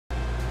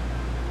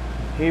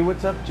Hey,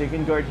 what's up?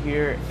 Jakengard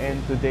here, and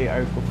today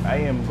I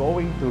am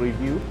going to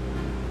review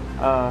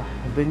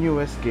the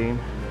newest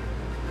game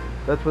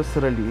that was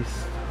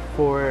released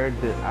for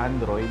the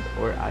Android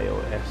or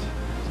iOS,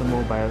 so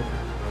mobile.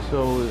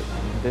 So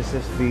this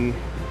is the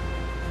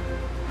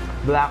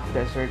Black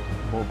Desert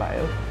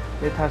Mobile.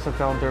 It has a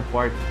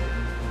counterpart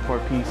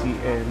for PC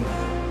and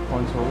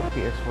console,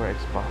 PS4,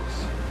 Xbox.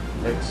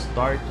 Let's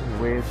start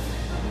with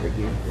the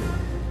gameplay.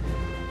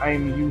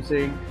 I'm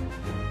using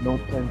Note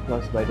 10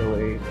 Plus, by the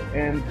way,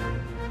 and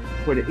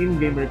for the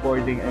in-game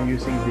recording, I'm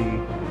using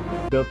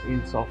the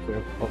built-in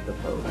software of the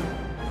phone.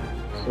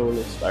 So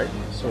let's start.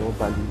 So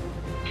Bali.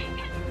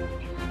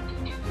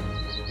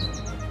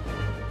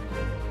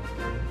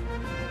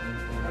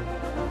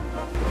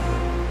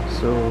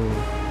 So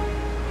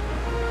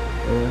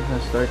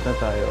na-start na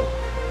tayo.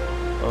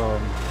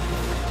 Um,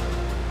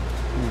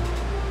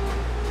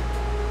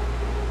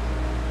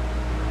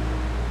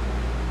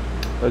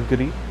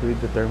 Agree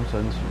with the terms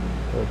and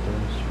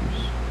terms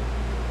used.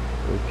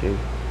 Okay.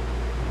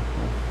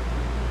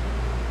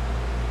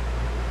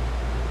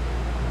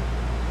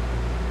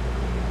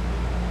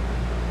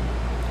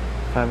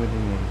 Family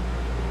name.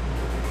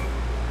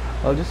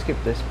 I'll just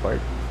skip this part.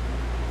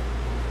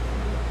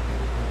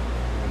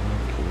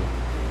 Okay.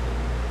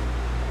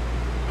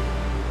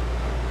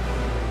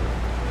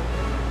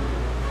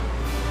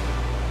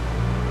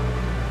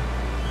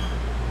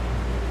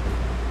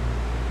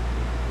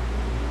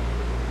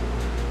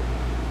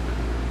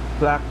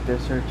 Black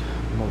Desert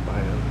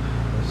Mobile.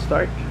 Let's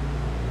start.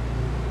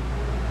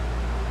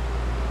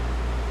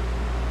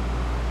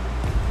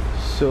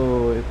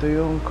 So, ito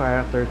yung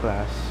character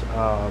class.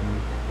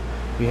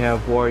 We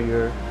have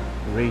Warrior,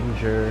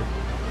 Ranger,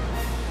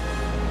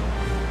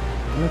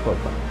 ano pa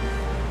ba?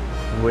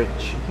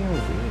 Witch. Ito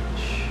yung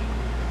Witch.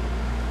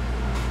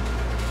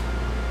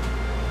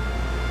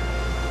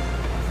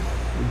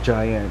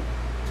 Giant.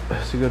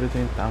 Siguro ito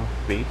yung tank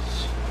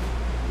base.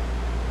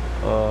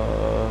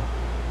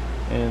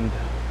 And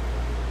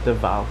the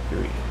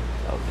Valkyrie.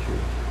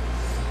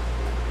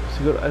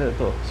 Siguro ano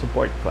to,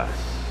 support class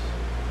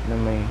na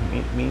may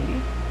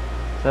melee.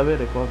 Sabi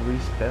recovery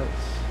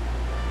spells.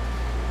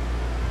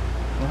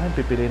 Ano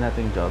pipili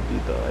natin job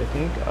dito? I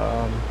think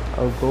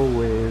I'll go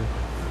with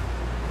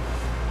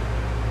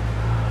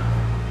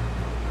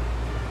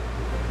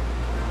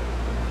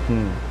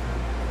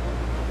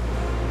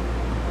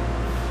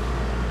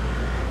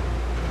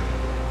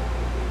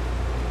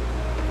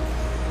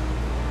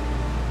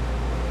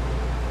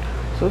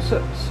So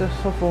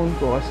sa phone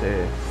ko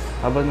kasi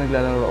habang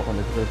naglalaro ako,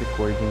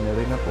 nagre-recording na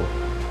rin ako.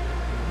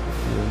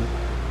 Yun.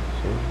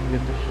 So,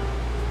 ganda siya.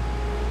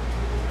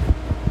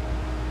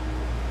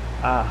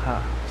 Aha.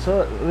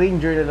 So,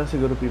 Ranger na lang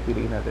siguro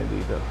pipiliin natin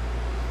dito.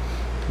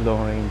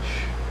 Long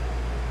range.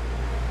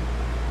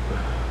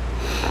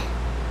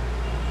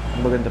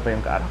 Maganda pa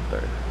yung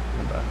character.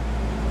 Diba?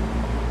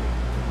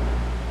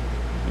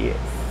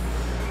 Yes.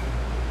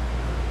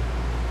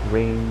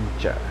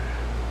 Ranger.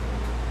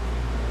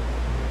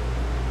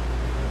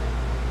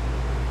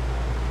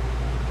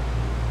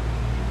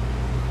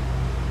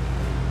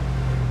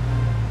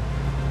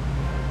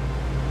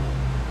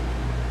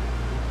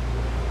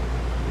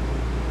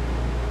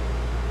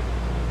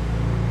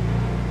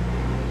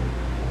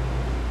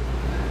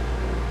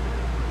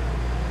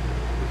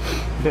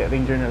 Hindi,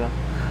 Ranger na lang.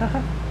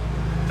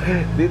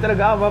 Di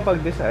talaga ako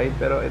mapag-decide,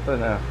 pero ito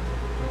na.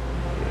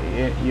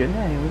 Yun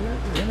na, yun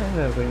na yung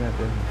gagawin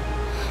natin.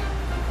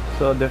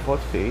 So, default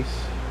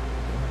face.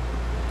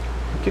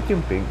 Cute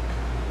yung pink.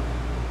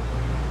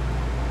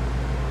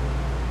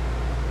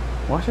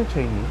 Mukha siyang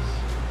Chinese.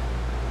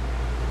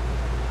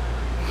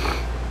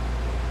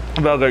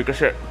 Bagay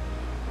kasi,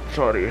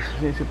 sorry,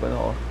 sinisipan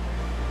ako.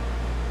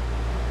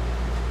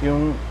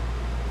 Yung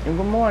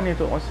gumawa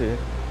nito kasi,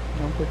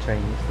 yung po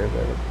Chinese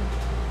developer.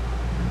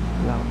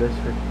 Black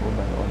Desert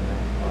Mobile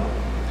Online.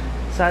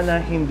 Sana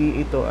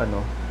hindi ito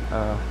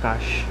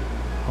cash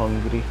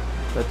hungry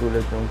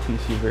katulad ng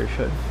PC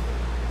version.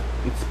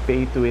 It's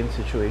pay to win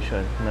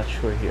situation. Not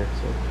sure here.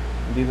 So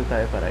dito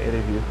tayo para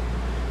i-review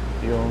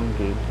yung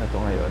game na to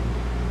ngayon.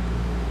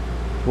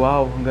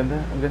 Wow, ang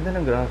ganda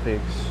ng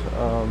graphics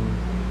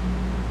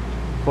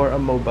for a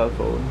mobile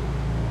phone.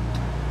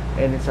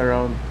 And it's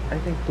around,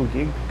 I think, 2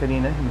 gig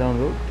kanina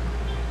download.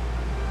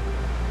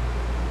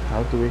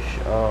 How to wish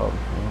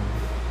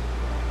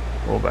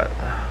mobile.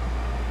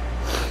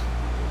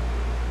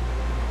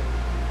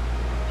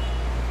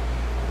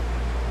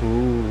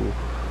 Ooh.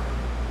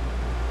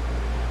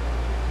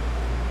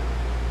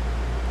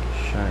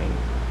 Shine.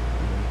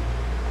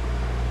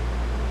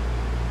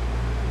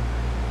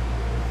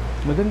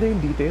 Maganda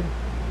yung detail.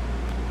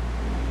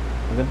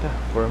 Maganda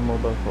for a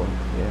mobile phone.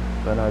 Yeah,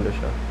 panalo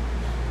siya.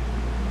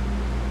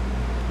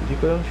 Hindi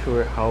ko lang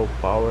sure how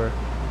power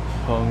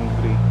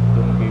hungry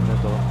itong game na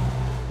to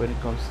when it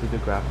comes to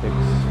the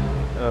graphics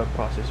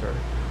processor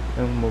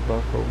ng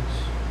mobile phones.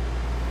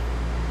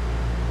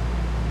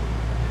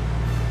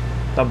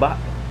 Taba.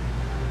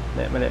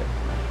 Mali.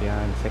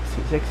 Yan,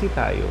 sexy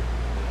tayo.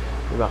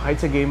 Diba?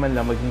 Kahit sa game man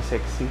lang maging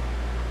sexy,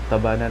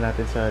 taba na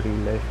natin sa real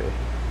life eh.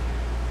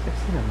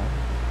 Sexy naman.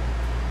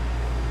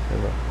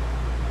 Diba?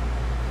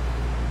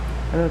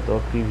 Ano to?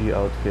 Preview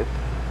outfit.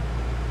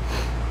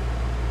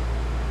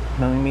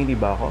 Mamimili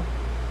ba ako?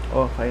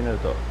 Oh, final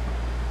to.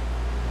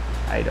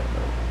 I don't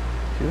know.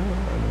 Siguro,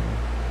 ano.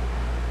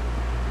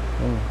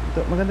 Ito,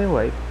 maganda yung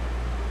white.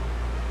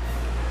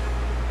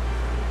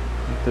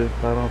 Ito,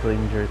 parang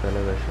ranger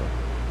talaga siya.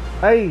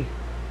 Ay!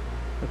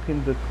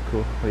 Napindot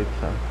ko. Wait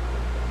lang.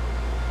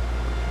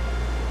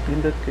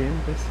 Pindot ko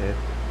yung reset.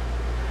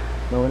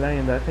 Nawala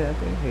yung dati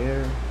natin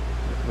hair.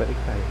 Balik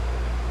tayo.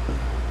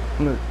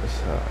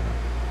 Sa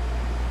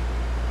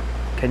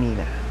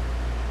kanina.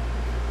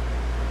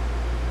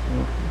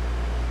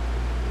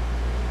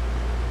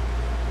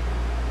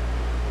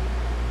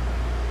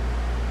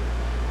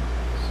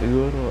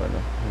 Siguro ano,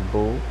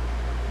 bow.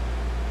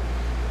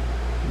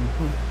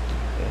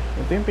 Okay.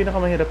 Ito yung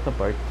pinakamahirap na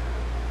part.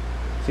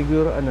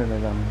 Siguro ano na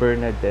lang,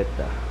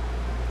 Bernadetta.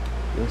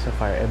 Yung sa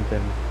Fire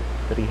Emblem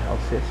 3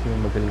 Houses,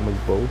 yung magaling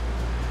mag-bow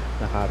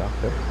na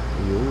character.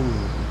 Yun.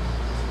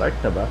 Start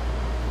na ba?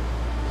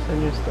 Saan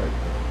yung start?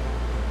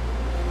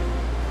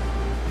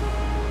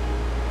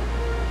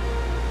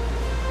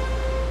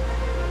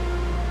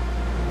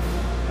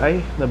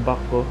 Ay, na-back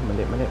ko.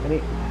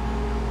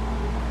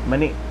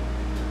 Mani.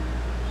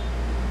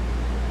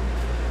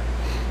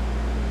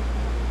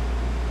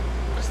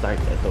 Start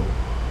ito.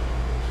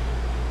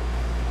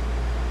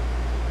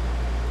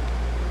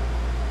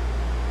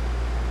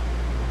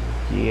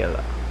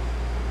 Yela.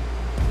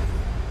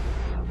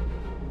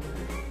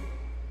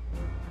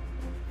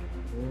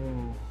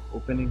 Oh,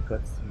 opening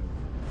cutscene.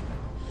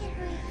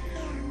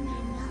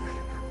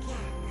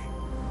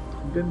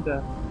 Ang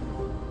ganda.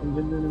 Ang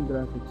ganda ng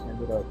graphics niya,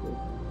 grabe.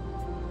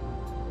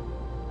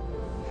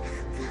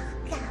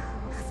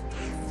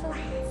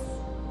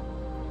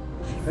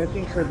 I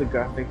think for the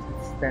graphics,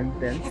 it's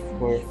 10/10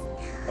 for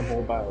a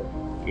mobile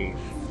game.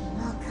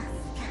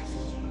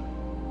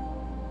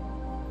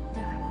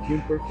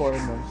 Yung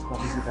performance,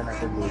 nakikita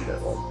natin later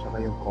on, tsaka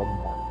yung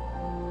combat,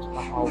 tsaka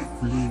how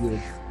fluid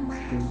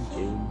yung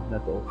game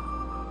na to.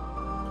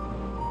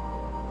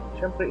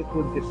 Siyempre, it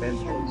would depend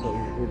also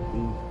with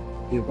the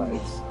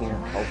device kung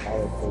how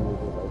powerful the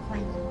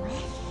device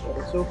is.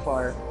 Pero so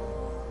far,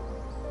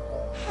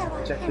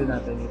 check din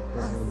natin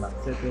yung max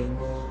setting,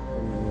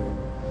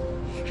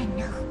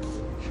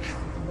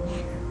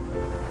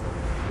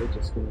 we're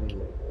just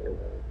gonna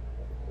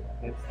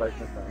and start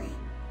na tayo.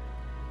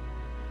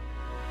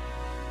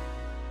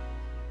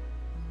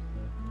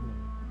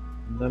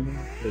 Ang daming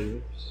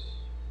players.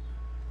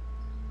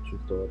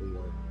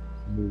 Tutorial.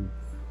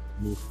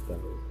 Move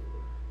tayo.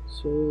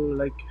 So,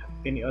 like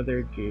any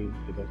other game,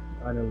 diba?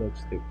 Analog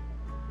stick.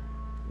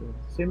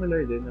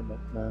 Similar din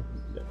naman na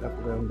up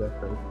around that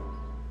right.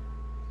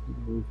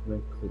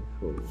 Movement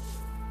control.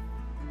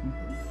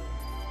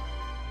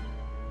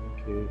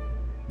 Okay.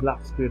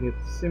 Black Spirit.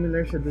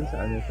 Similar siya dun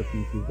sa sa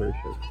PC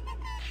version.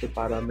 So,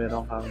 para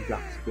meron kang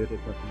Black Spirit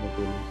na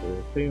tumutulong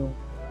sa'yo. Ito yung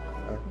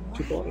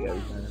tutorial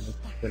na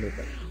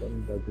ganito. So,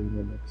 ang gagawin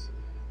mo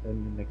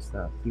next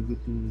na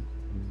activity.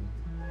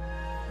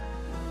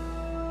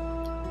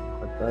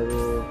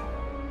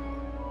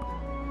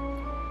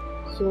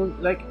 So,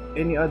 like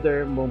any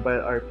other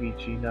mobile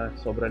RPG na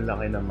sobrang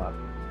laki na map,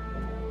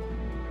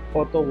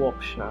 auto walk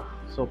siya.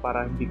 So,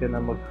 para hindi ka na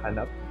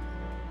maghanap.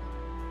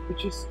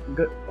 Which is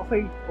good.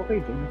 Okay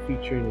din yung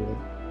feature nila.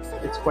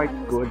 It's quite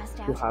good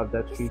to have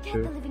that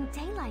feature.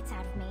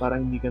 Para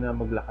hindi ka na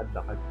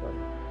maglakad-lakad pa.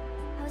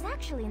 I was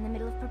actually in the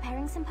middle of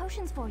preparing some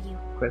potions for you.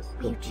 Quest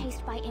Were you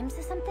chased by imps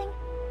or something?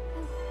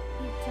 Oh,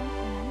 you don't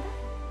remember?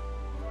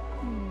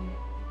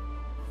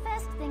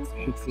 First things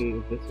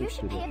first. You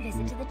should pay a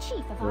visit to the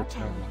chief of our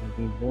town.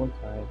 You need more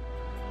time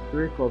to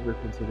recover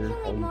considering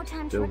You'll need more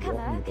time to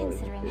recover,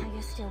 considering how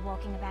you're still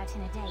walking about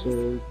in a daze.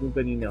 So, yung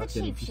kanina kasi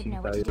The chief should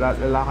know what tayo. to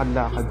do.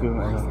 Lalakad-lakad He's the yung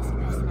wisest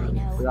person I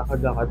know.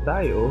 Lakad-lakad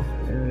tayo.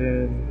 And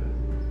then,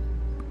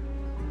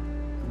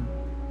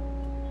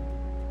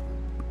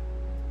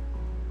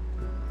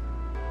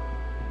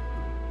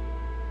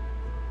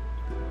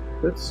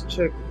 let's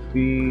check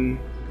the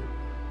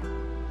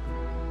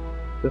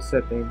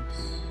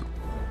settings,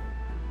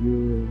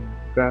 yung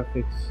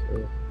graphics.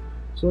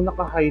 So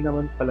naka-high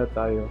naman pala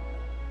tayo.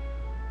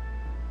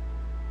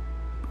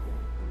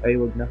 Ay,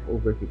 wag na,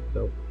 overheat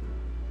daw.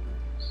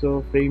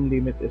 So frame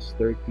limit is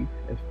 30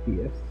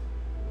 FPS.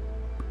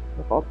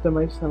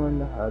 Naka-optimize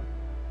naman lahat.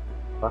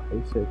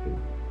 Package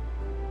setting.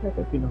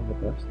 Ito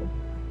pinaka-mataas na.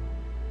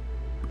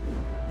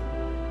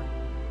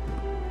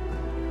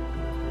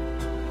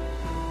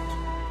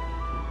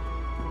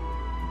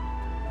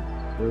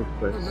 So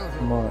press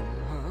smart.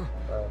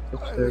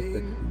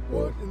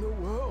 What in the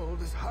world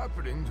is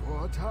happening to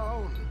our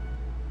town?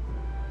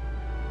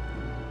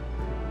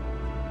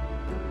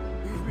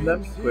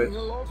 Last quest.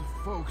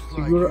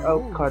 Siguro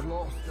I'll cut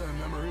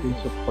yung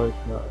support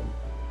na.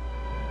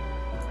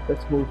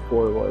 Let's move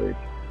forward.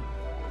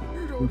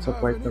 Yung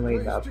support na may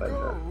laban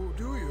na.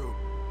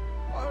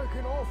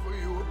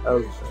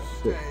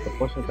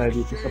 Tapos na tayo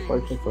dito sa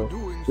part na to.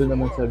 Doon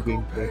naman sa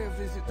gameplay.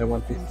 I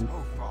want to see.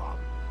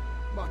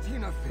 But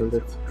in a So fit,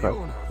 let's the cut.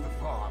 owner of the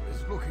farm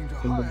is looking to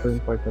Yung ba hire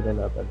yung part na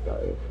lalaban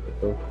tayo?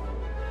 Ito.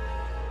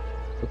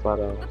 So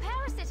parang The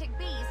parasitic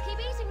bees keep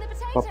eating the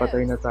potatoes.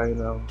 papatay na tayo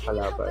ng Can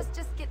you help kalaban. us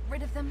just get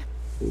rid of them?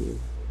 Okay.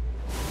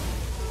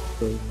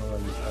 So yung mga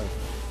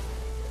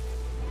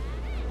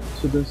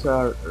so dun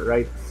sa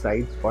right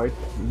side part,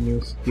 yung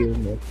skill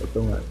net, ito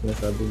nga,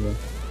 sinasabi niya,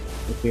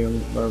 ito yung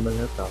normal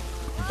na attack,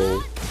 bow.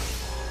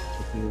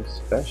 Ito yung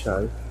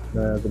special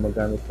na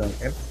gumagamit ng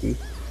MP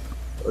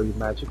or yung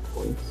magic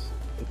points.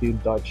 Ito yung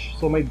dodge.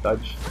 So may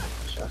dodge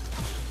siya.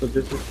 So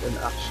this is an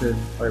action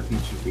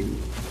RPG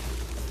game,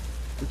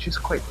 which is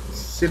quite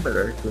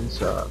similar dun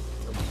sa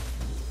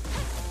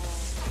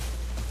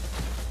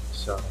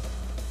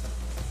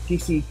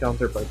PC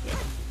counterpart niya.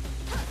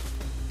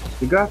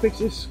 The graphics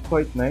is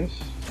quite nice.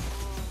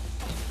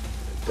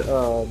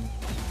 The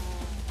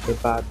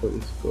battle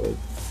is good.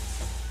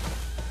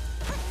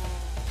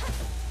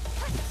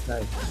 It's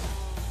nice.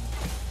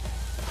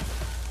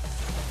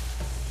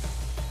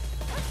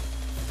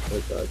 The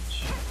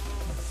dodge.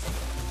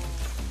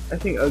 I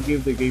think I'll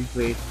give the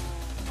gameplay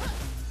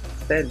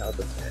 10 out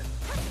of 10.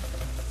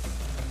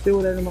 Kasi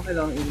wala naman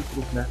kailangan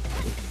i-improve na.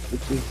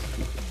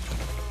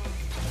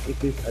 It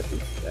is at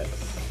its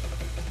best.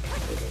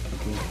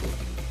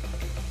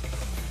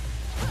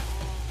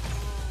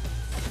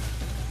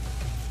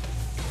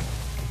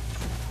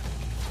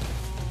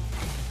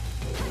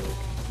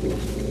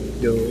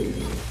 Yo.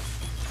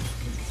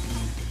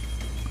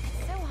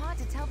 So hard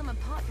to tell them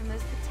apart from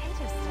those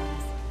potato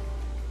stems.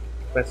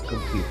 Quest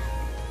complete.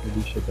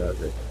 Hindi siya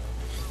dagger.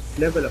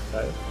 Level up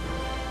tayo.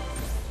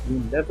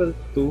 Yung level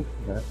 2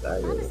 na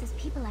tayo. Father says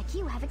people like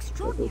you have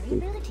extraordinary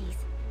abilities.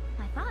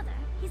 My father,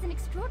 he's an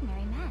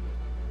extraordinary man.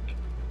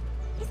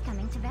 He's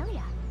coming to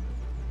Velia.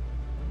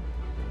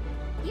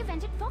 You've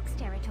entered Fox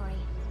territory.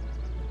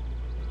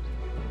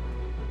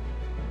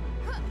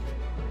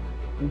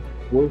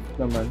 Wolf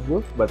naman.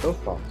 Wolf ba to?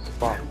 Fox.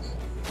 Fox.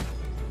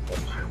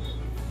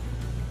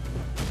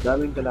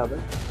 Daming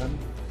kalaban.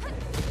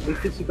 May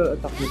physical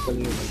attack nito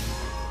pala yung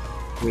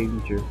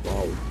Ranger.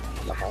 Wow.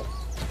 Lakas.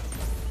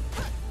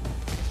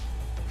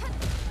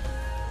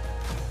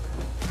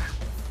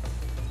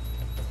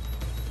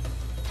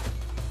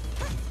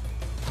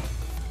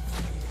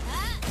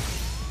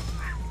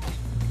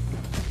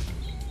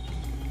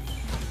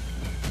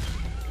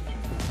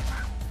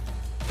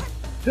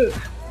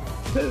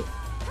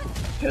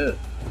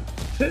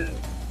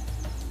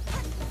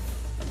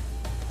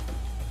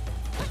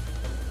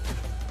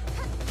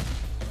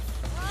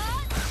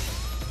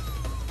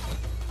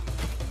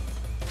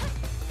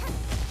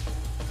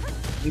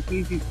 May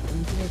PvP.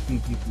 Ano siya may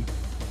PvP?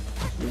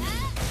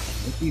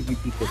 May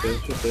PvP ko. Pero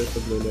siya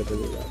pag low level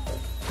wala pa.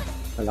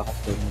 Malakas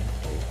ko naman.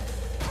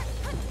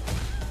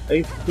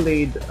 I've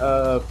played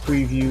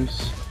previous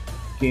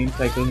games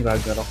like in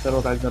Ragnarok. Pero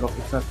Ragnarok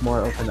is not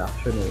more of an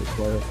action. It's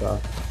more of a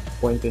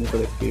point and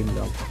click game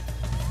lang.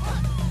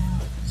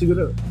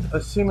 Siguro,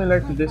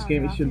 similar to this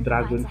game is yung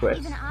Dragon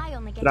Quest.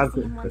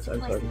 Dragon Quest,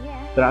 I'm sorry.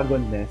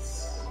 Dragon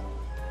Nest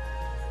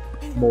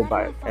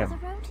Mobile M.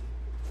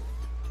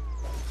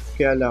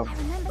 Kaya lang,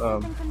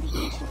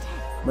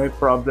 my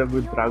problem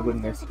with Dragon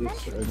Nest is,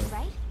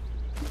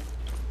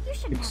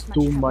 it's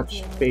too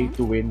much pay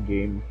to win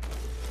game.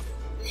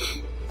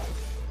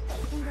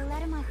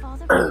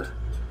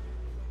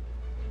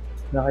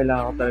 Na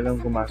kailangan ko talagang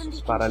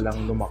gumastos para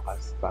lang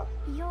lumakas pa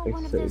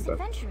kaysa sa iba.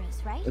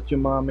 At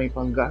yung mga may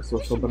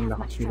panggasto, sobrang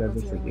lakas nila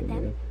din sa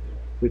game.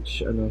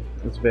 Which,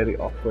 is very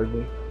awkward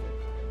eh.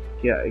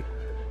 Kaya I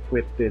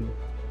quit din.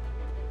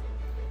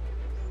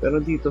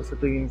 Pero dito sa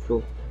tingin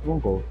ko,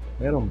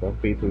 meron ba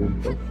pay to win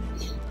to?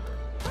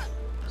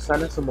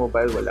 Sana sa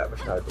mobile wala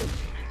masyado.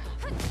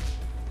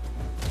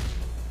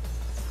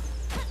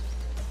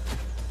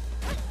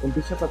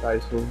 Umpisa pa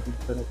tayo, so hindi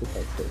pa na ito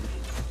tayo.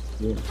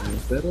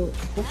 Pero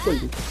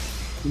hopefully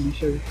hindi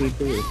siya pay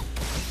to win.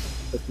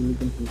 At hindi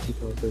yung PC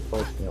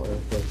counterpart niya or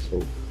so.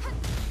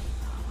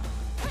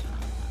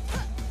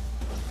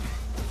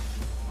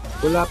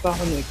 Wala pa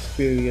akong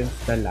experience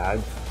na lag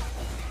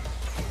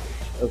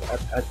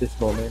at this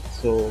moment,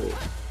 so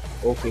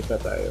okay pa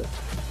tayo.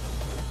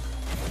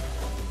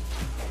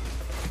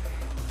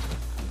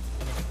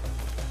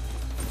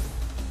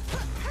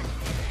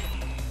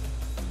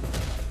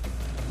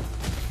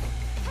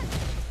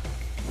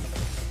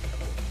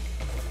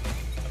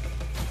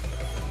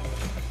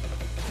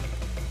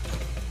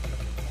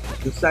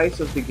 The size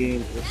of the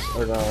game is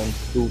around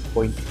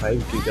 2.5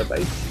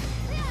 gigabytes.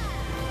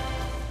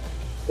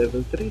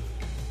 Level 3.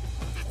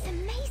 That's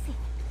amazing.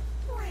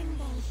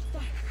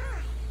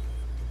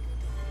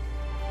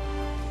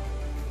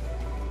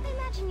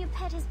 Imagine your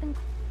pet has been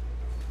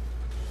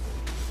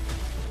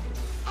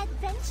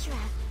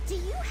adventurer. Do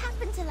you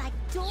happen to like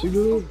dogs?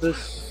 Siguro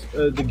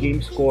the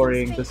game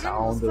scoring, the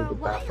sound of the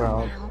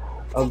background,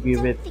 I'll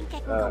give it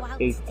 8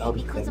 out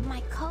of 10. Because of my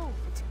cold.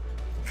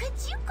 Could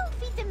you go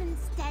feed them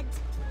instead?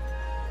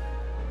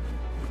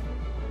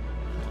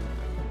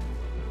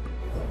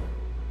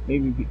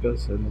 Maybe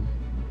because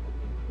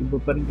iba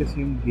pa rin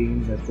kasi yung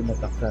game na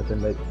tumatak sa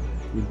atin, like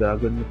yung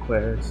Dragon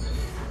Quest,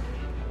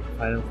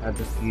 Final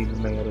Fantasy na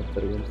mayroon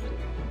pa rin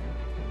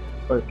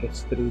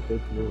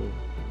orchestrated yung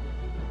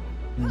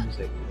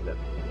music nila.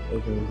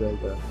 Legend of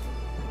Zelda.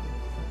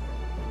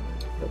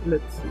 But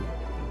let's see.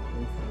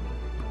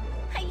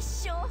 I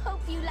sure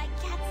hope you like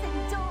cats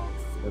and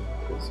dogs.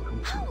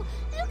 Oh,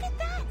 look at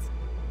that!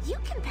 You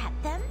can pet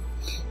them.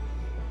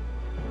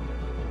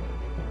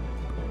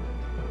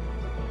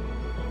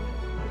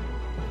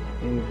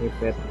 May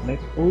pet.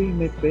 Uy,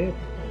 may pet.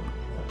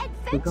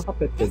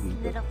 Magkakapet ka This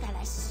dito. little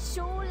fella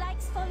sure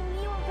likes following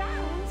you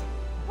around.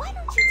 Why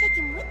don't you take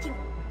him with you?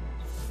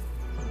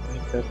 May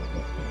pet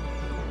ka.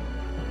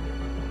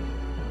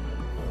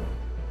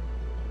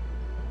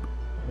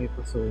 May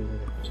pasuloy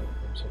na lang siya.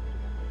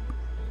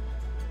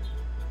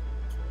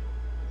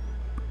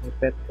 May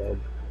pet dog.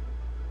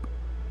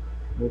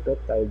 May pet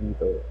tayo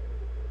dito.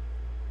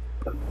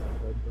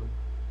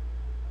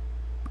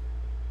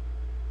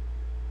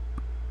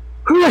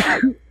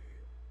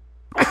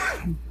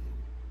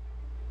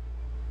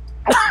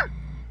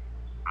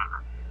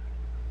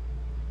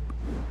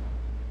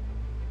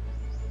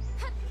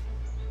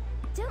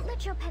 Don't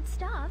let your pet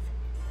starve.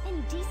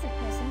 Any decent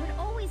person would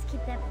always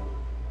keep them.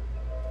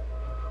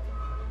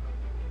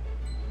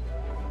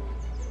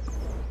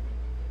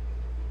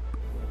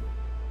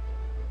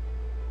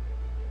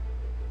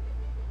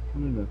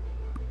 Ano na?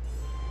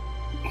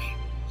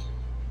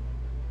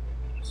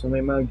 So may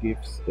mga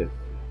gifts din.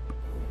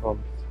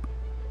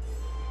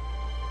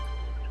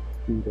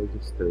 Free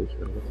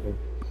registration. Kasi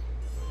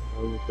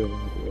how you pay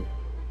mga yun?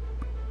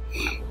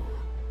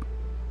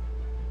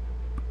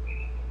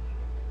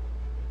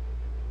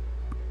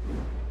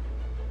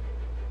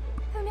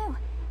 Oh no,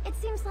 it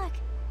seems like...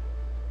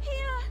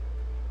 Here!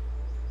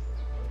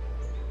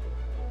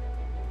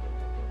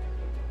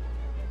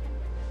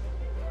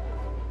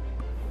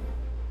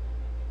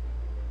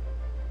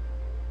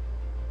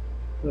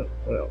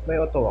 Well, may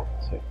auto-walk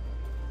kasi.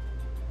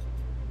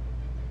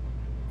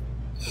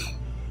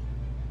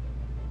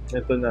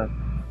 Ito na.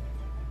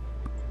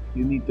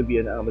 You need to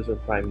be an Amazon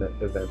Prime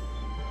member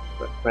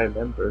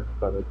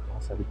para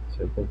makasalit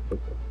sa event ko.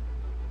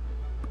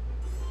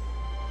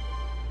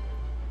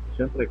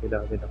 Siyempre,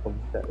 kailangan din ako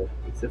mag-tell.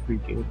 It's a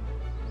free game.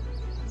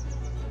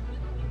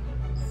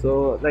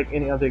 So, like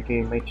any other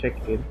game, may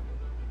check-in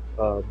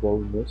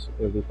bonus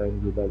every time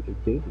you log in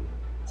daily.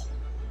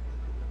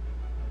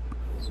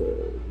 So,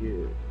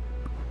 yeah.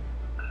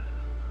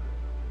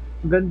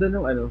 Ganda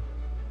ng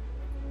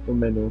yung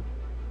menu.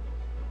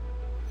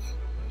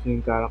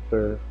 Yung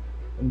character.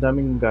 Ang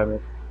daming gamit.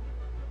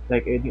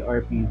 Like any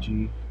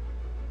RPG.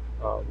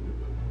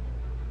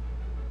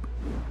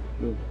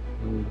 Yun.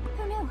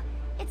 Oh no,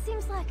 it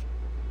seems like...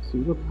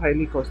 Siguro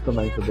highly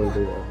customizable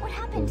din yan. What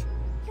happened?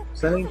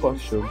 Sana yung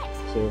costume.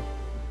 Kasi,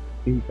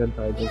 pihikan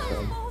tayo dun sa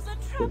Balls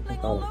are sa trampling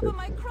all character over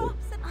my natin.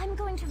 crops and I'm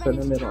going to Sana run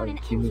into meron town ang and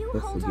you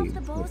uniqueness sa hold off game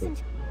the na balls to. and...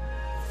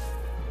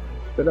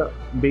 Pero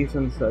based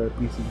on sa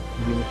PC,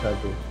 hindi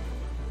masyado.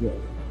 Yun.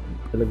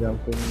 Talagang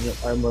kung yung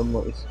armor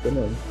mo is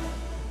ganun,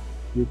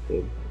 you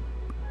can.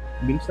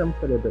 Bilis naman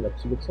pa-level up,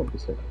 siguro sa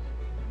umpisa.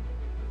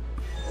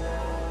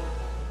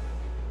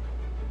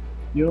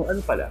 Yung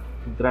pala,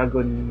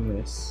 Dragon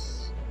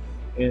Nest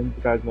and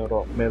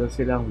Ragnarok, meron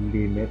silang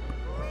limit.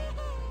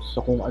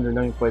 So kung ano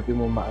lang yung pwede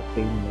mo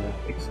ma-attain na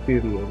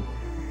experience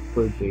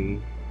per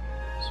day.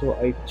 So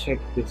I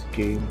checked this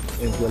game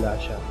and wala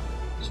siya.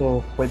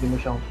 So pwede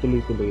mo siyang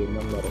tuloy-tuloy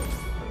ng laro.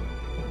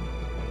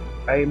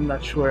 I'm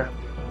not sure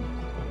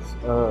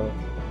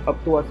up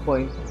to what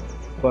point,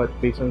 but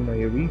based on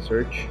my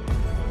research,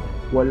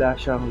 wala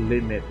siyang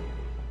limit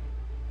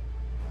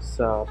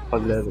sa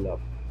pag-level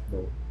up.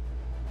 No.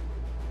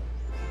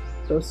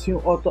 So yung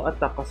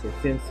auto-attack kasi,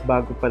 since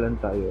bago pa lang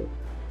tayo,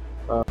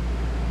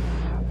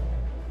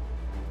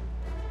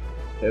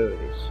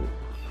 shit.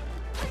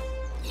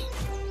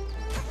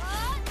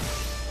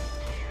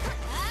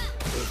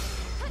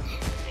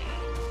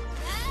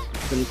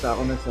 Salita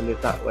ako ng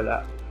salita,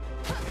 wala.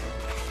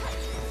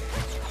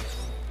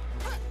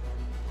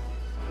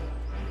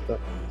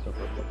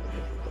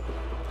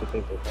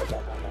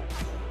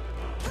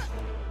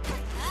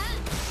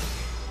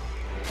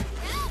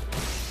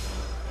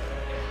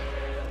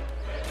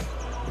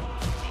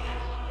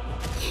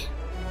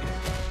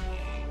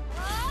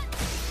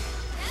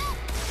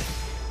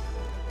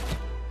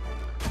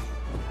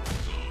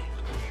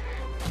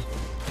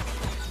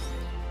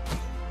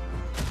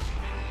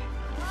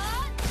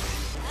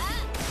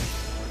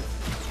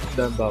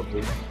 Dan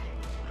bubble.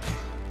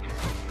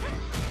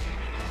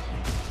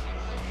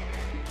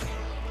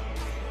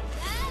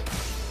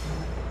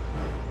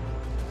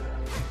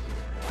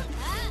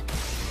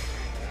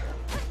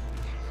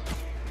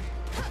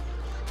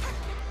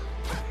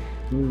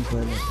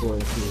 Sana po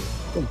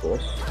itong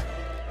boss.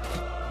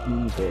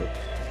 Boss.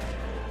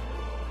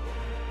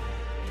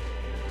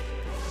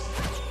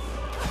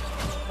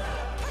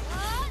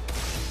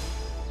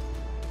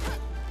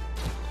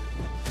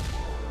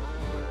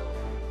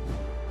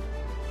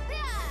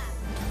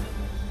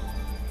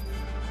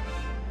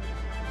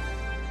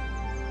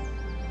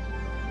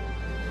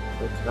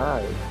 Let's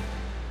die.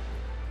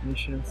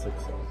 Mission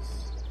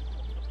success.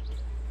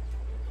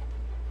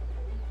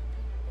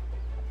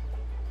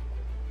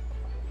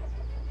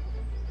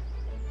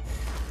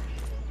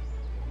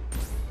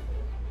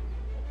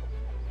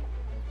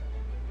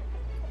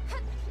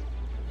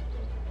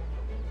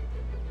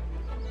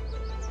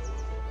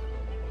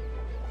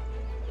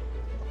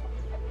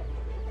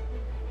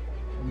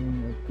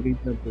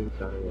 Upgrade na po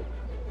tayo.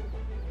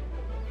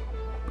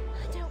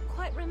 I don't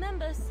quite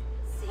remember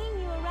seeing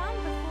you around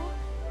before.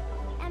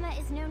 Emma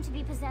is known to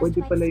be possessed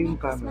Pwede by pala this yung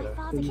necklace. My camera.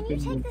 father, So you can you can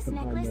take move this the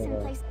necklace and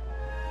camera place?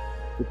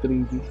 to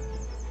 3D.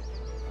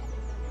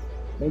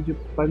 Medyo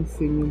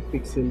pansin yung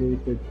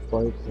pixelated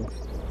part niya.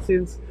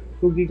 Since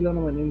 2 gig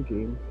lang naman yung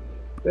game,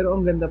 pero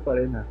ang ganda pa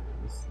rin ha.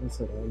 Yung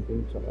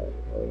surrounding tsaka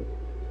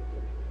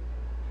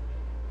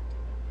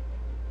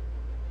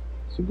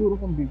siguro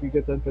kung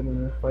bibigatan pa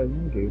na ng file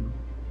ng game,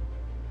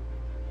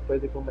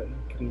 pwede kong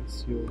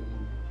ma-increase yung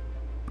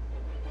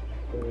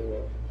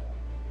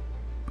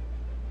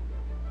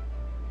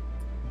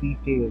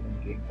detail ng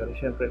game. Pero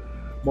syempre,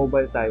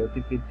 mobile tayo,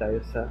 tipid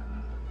tayo sa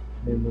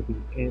memory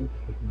and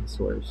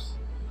resource.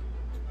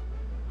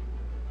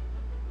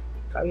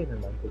 Kaya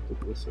naman kung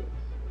tutusin.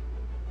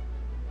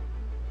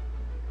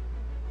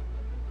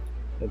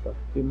 Ito,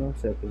 yung mga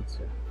settings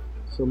niya.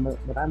 So,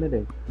 marami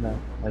rin na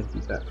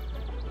makikita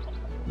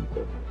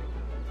dito.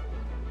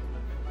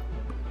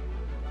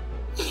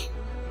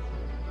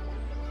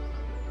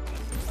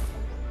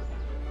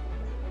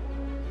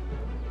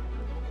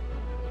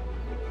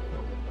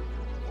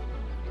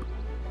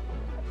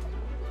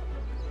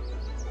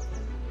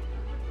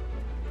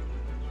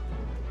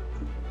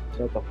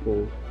 So,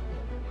 takbo.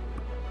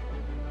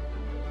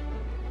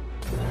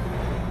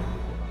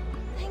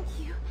 Thank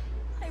you.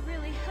 I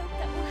really hope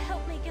that will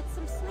help me get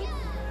some sleep.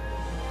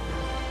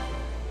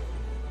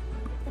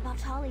 The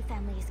Bartali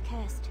family is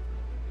cursed.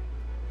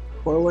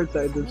 Forward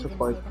tayo dun Some sa even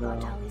part say the na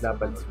Bartalis were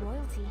laban once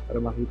royalty. para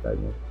makita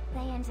nyo.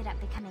 They ended up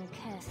becoming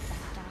cursed by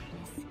the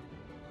darkness.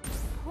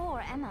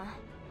 Poor Emma.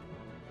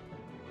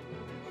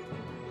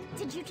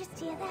 Did you just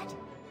hear that?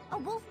 A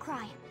wolf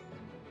cry.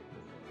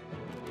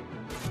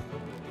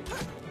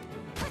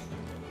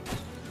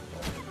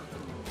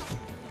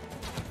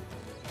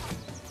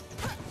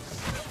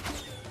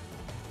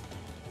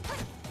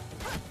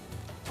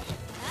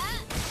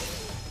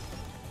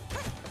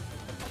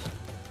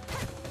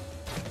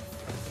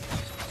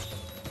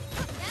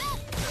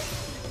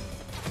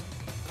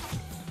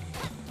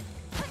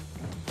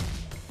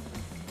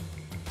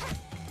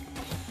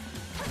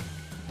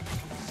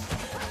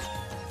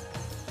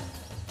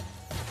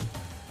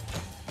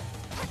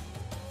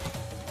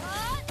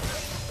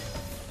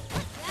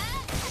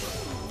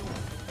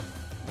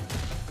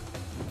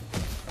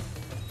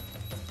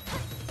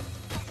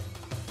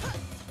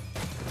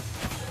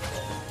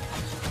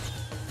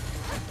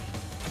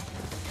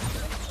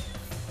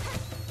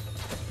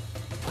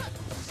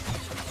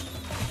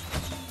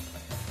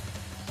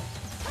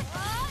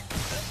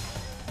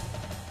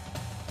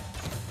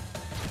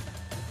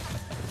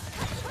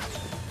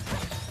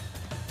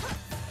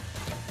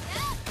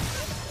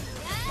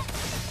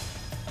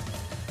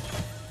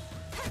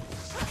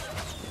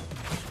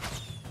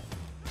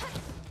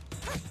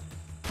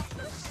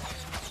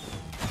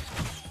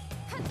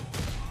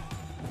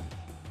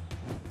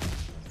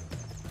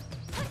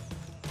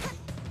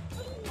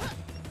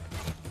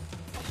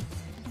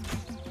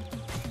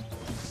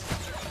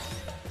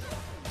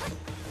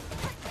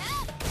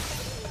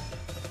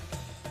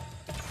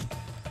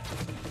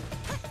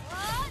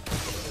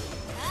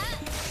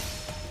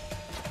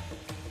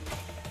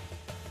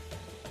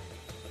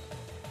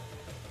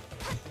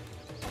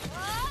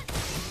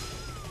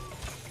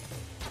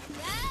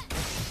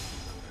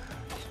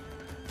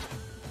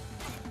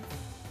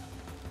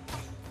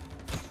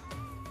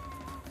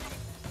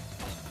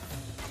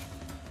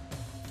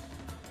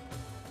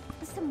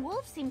 Some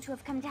wolves seem to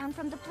have come down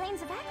from the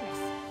plains of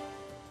Agris.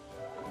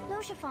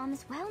 Losha Farm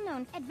is well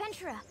known.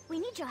 Adventurer, we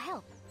need your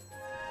help.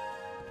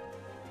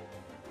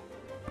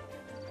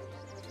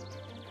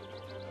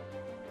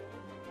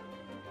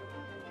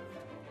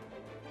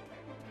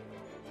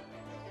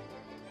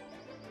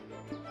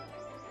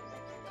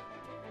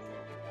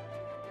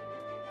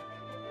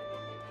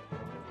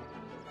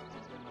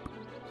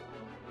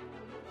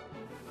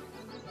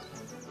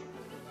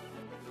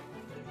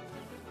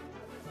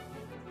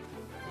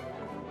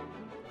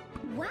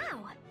 Wow,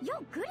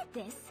 you're good at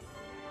this.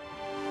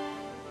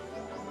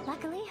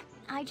 Luckily,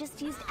 I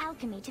just used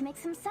alchemy to make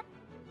some sun.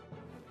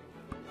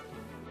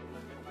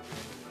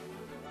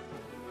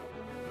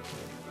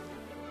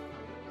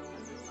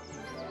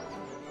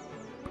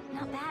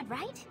 Not bad,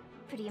 right?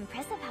 Pretty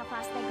impressive how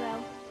fast they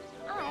grow.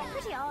 Aye,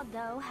 pretty odd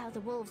though how the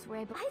wolves were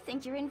able. I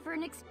think you're in for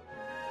an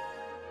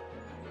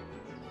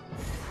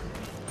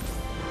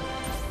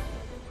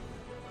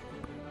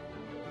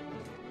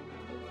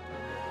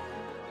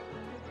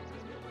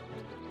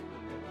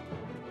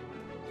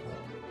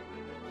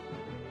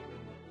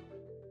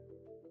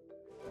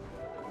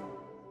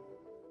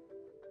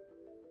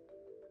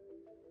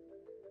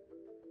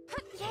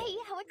Yay,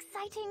 how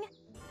exciting!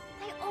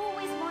 I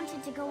always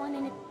wanted to go on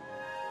an...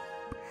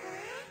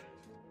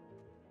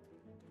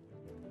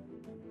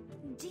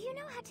 Do you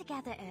know how to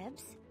gather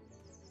herbs?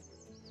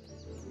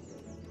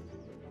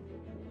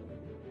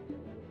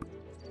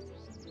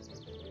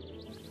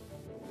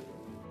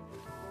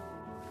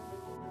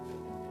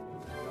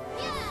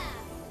 Yeah!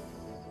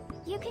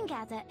 You can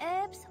can gather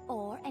herbs,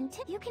 ore, and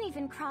you can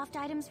even craft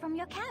items from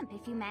your camp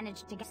if you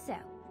manage to get so.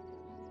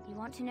 You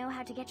want to know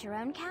how to get your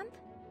own camp?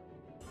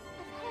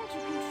 I've heard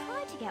you can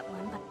try to get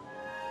one, but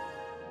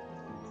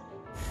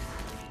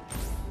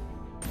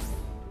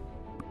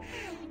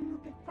I'm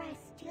the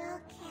first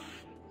your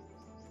cat.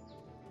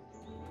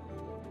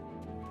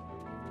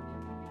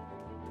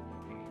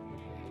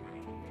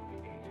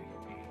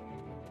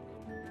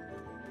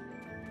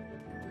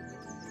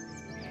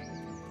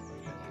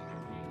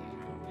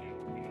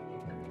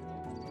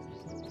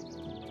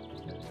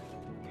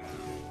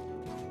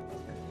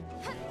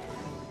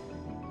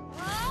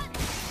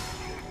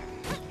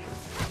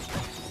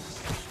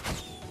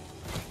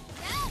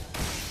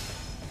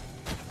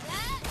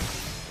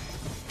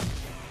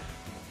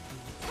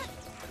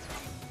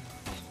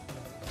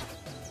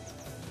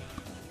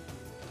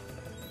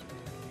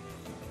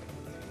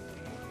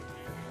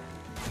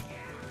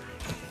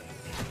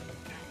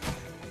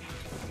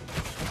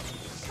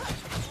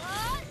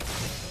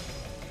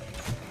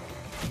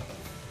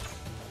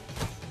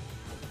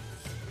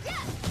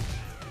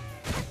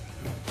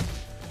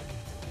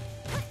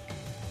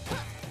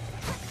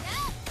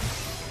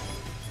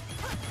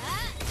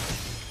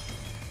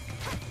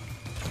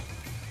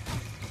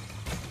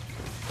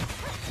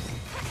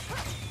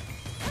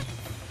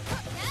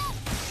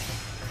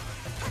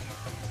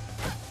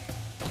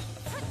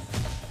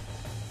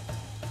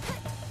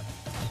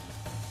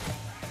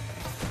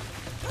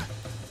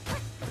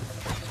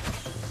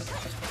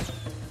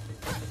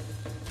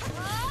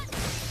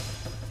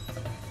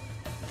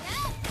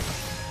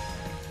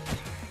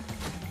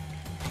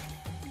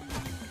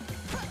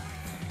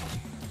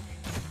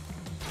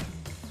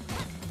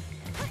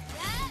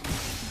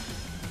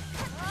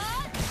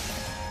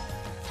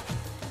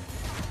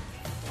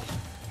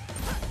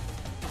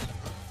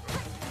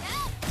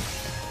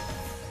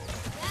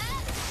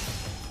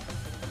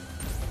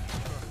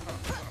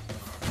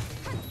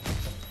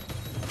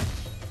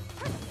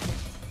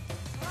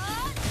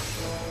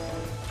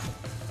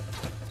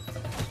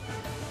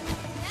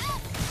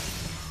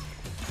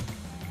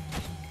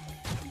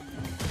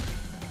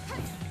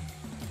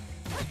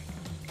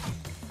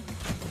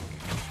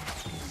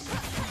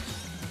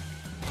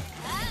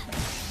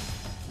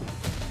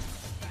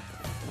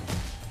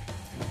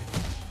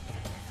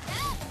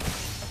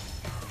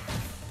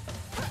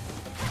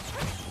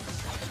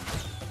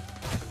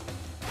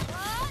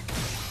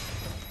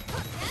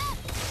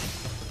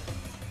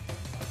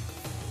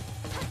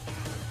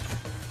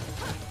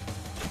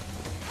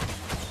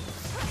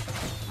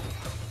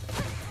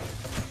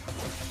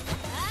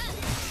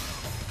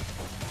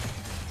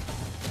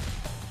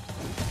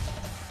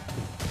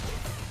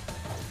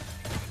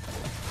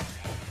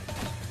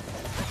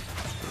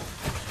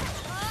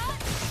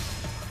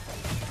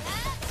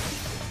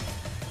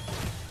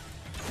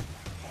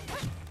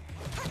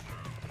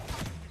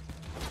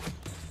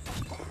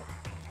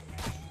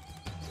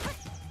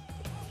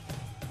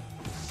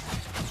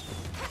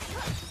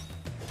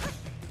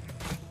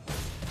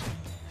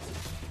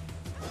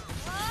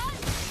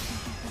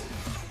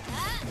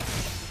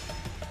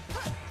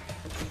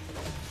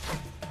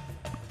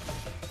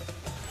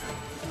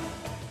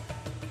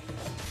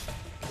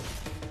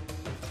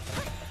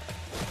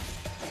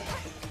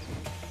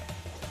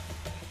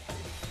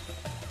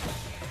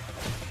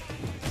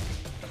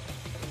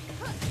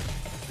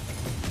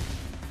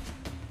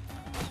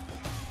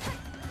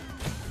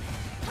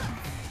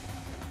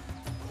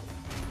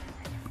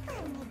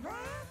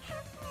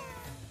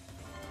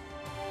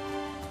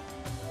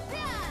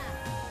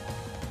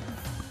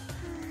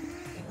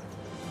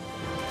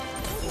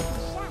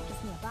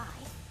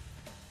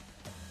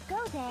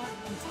 there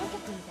and take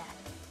a breather.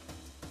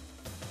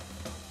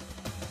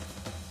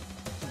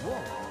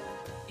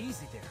 Whoa!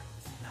 Easy there.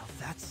 Now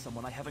that's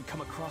someone I haven't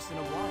come across in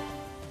a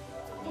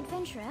while.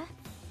 Adventurer?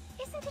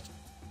 Isn't it...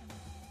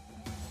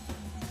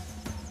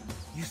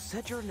 You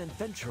said you're an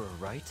adventurer,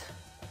 right?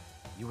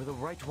 You were the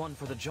right one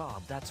for the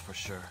job, that's for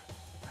sure.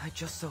 I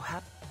just so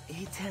happen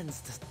he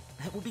tends to...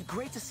 It will be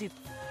great to see...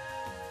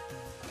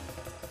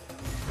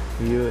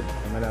 Yun,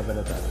 malaban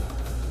na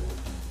tayo.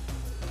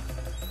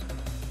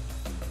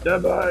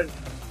 Laban!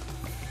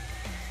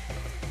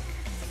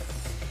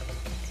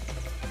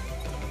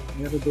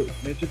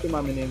 Medyo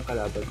tumami na yung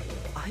kalaban ko.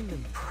 I'm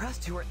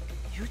impressed you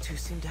two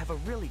seem to have a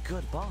really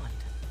good bond.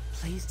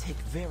 Please take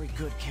very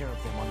good care of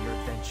them on your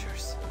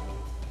adventures.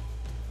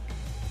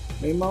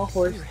 May mga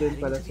horse din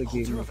pala sa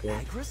game na to.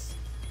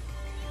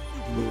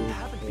 You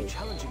haven't been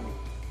challenging me.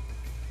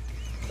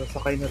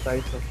 Sasakay na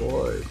tayo sa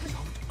horse.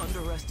 Don't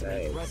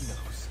underestimate Nice. Red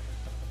Nose.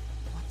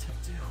 What to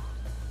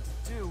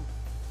do?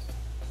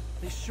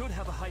 They should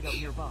have a hideout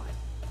nearby.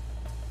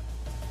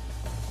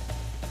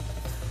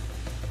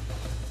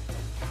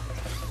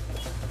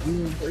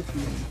 Horse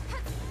yun.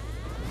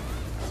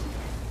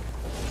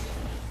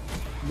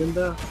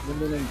 Ganda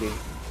ng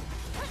game.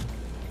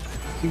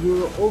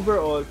 Siguro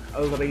overall,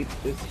 I'll rate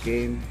this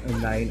game a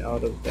 9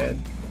 out of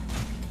 10.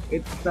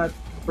 It's not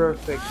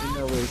perfect in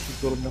a way.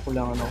 Siguro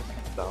nakulangan ako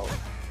sa tao.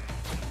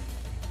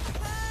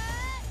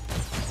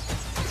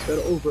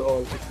 Pero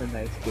overall, it's a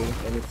nice game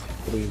and it's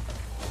stream.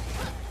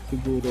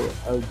 Siguro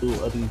I'll do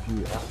a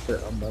review after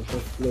a month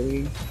of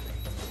playing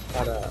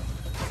para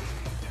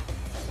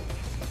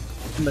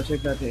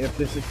ma-check natin if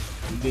this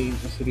game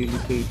is really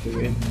pay to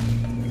win.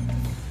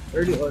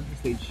 Early on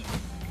stage,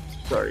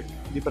 sorry,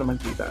 hindi pa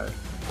naman kita.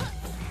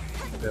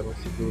 Pero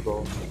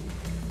siguro,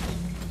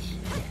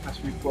 as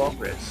we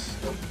progress,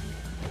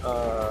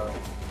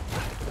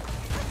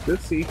 we'll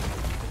see.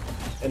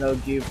 And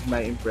I'll give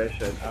my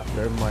impression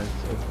after months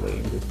of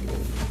playing this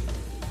game.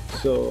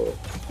 So,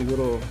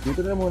 siguro,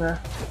 dito na muna.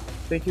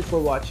 Thank you for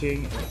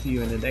watching and see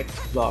you in the next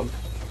vlog.